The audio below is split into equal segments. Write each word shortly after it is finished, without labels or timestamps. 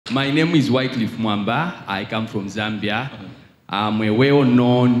My name is Wyclif Mwamba. I come from Zambia. I'm a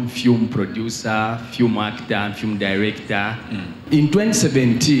well-known film producer, film actor, and film director. In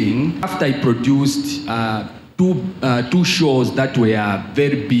 2017, after I produced two shows that were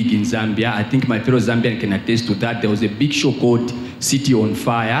very big in Zambia, I think my fellow Zambian can attest to that. There was a big show called City on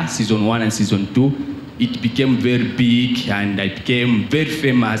Fire, Season 1 and Season 2. It became very big and I became very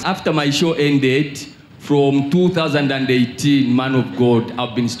famous. After my show ended, from 2018, man of God,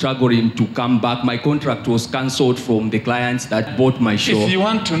 I've been struggling to come back. My contract was cancelled from the clients that bought my show. If you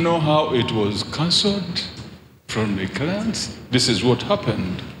want to know how it was cancelled from the clients, this is what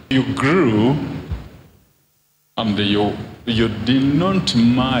happened. You grew and you did not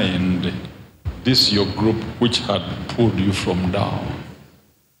mind this your group which had pulled you from down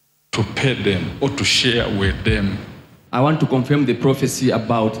to pay them or to share with them. I want to confirm the prophecy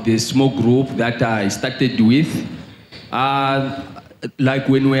about the small group that I started with. Like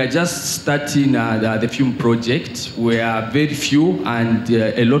when we are just starting the film project, we are very few and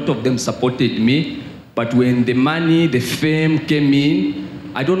a lot of them supported me. But when the money, the fame came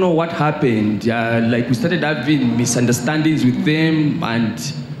in, I don't know what happened. Like we started having misunderstandings with them and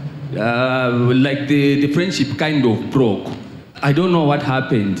like the friendship kind of broke. I don't know what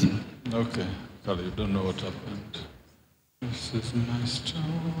happened. Okay, Kali, you don't know what happened. This is my story,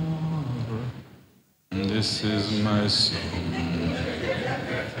 this is my song,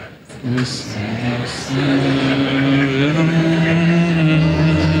 this is my story,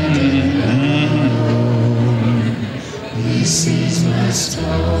 this is my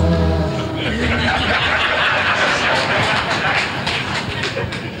story.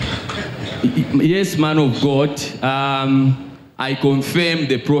 Yes, man of God, I confirm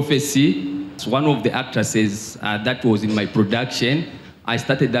the prophecy. One of the actresses that was in my production, I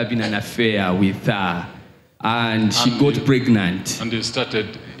started having an affair with her, and she got pregnant. And you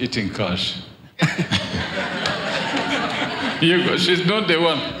started eating cash. She's not the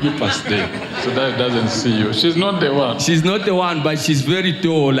one. You passed there, so that doesn't see you. She's not the one. She's not the one, but she's very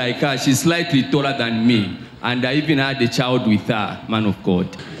tall like her. She's slightly taller than me. And I even had a child with her, man of God.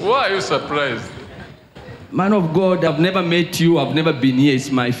 Why are you surprised? Man of God, I've never met you. I've never been here. It's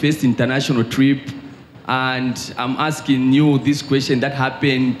my first international trip. And I'm asking you this question that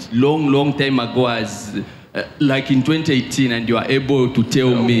happened long time ago, as like in 2018, and you are able to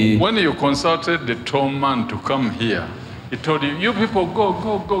tell me. When you consulted the tall man to come here, he told you, you people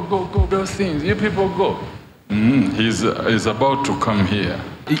go, those things, you people go. He's about to come here.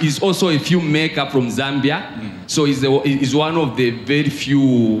 He's also a filmmaker from Zambia. So he's one of the very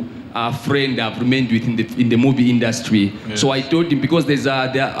few friend I've remained with in the movie industry. Yes. So I told him, because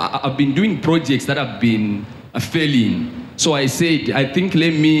I've been doing projects that have been failing. So I said, I think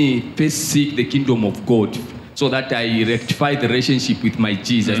let me first seek the kingdom of God so that I rectify the relationship with my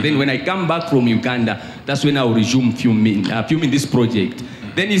Jesus. Then when I come back from Uganda, that's when I'll resume filming this project.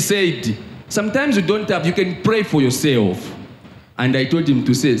 Then he said, sometimes you don't have, you can pray for yourself. And I told him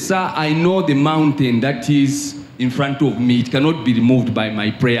to say, sir, I know the mountain that is in front of me. It cannot be removed by my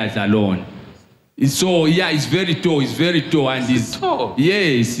prayers alone. So yeah, it's very tall. And he's tall.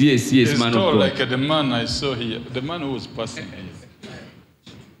 Yes, it's man tall, of God. Like the man I saw here, the man who was passing here.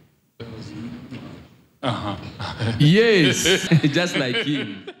 Yes, just like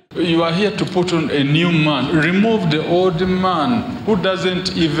him. You are here to put on a new man. Remove the old man who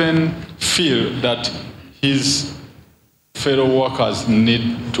doesn't even feel that his fellow workers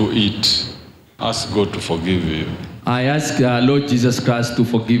need to eat. Ask God to forgive you. I ask Lord Jesus Christ to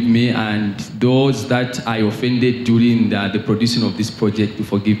forgive me, and those that I offended during the producing of this project to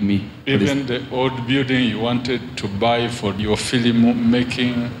forgive me. Even the old building you wanted to buy for your film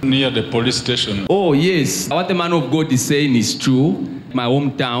making near the police station. Oh yes, what the man of God is saying is true. My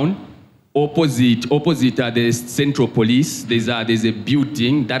hometown, opposite the Central Police, there's a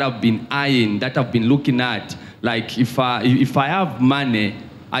building that I've been eyeing, that I've been looking at. Like if I have money,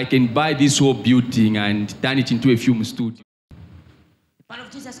 I can buy this whole building and turn it into a film studio. The blood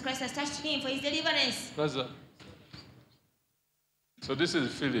of Jesus Christ has touched him for his deliverance. Brother. So this is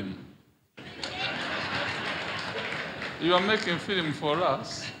film. You are making film for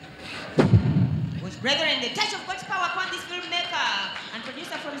us. Which, brethren, the touch of God's power upon this filmmaker and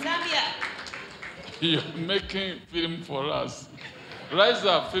producer from Zambia. You are making film for us. Rise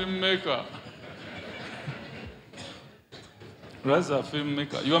up, filmmaker. Rise up,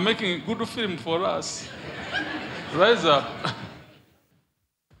 filmmaker. You are making good film for us. Rise up.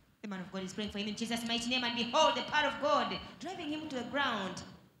 The man of God is praying for him in Jesus' mighty name, and behold, the power of God driving him to the ground.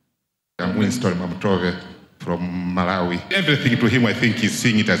 I'm Winston Mamtove from Malawi. Everything to him, I think he's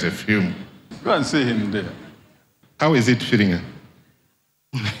seeing it as a film. Go and see him there. How is it feeling?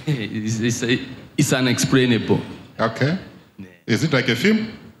 It's unexplainable. Okay. Is it like a film?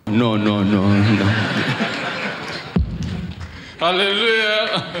 No.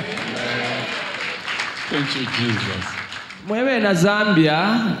 Hallelujah. Thank you, Jesus. Mwebe na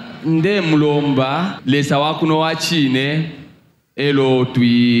Zambia nde mulomba lesa wakuno wachine elo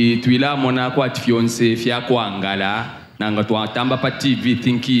twilamona kwa tifyonse fya kwangala nanga twatamba pa TV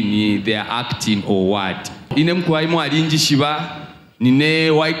thinking they are acting or what. Ine mkwai mwalinji shiba nine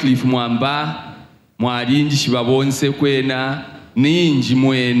Wyclif Mwamba mwalinji shiba bonse kwena ninji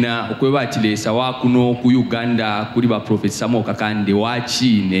mwena okwebatilesa wakuno ku Uganda kuli ba Prophet Samoka kandi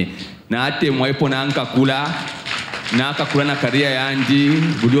wachine na ate mwaipo nankakula na karia yandi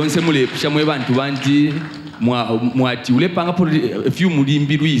bulionse mulepusha mwe bantu bandi mwati ulepanga po few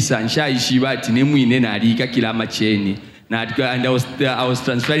mulimbi Luisa nshaishiba ati nemwine nalika kila macheni and I was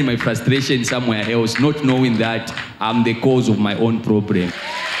transferring my frustration somewhere else, not knowing that I'm the cause of my own problem.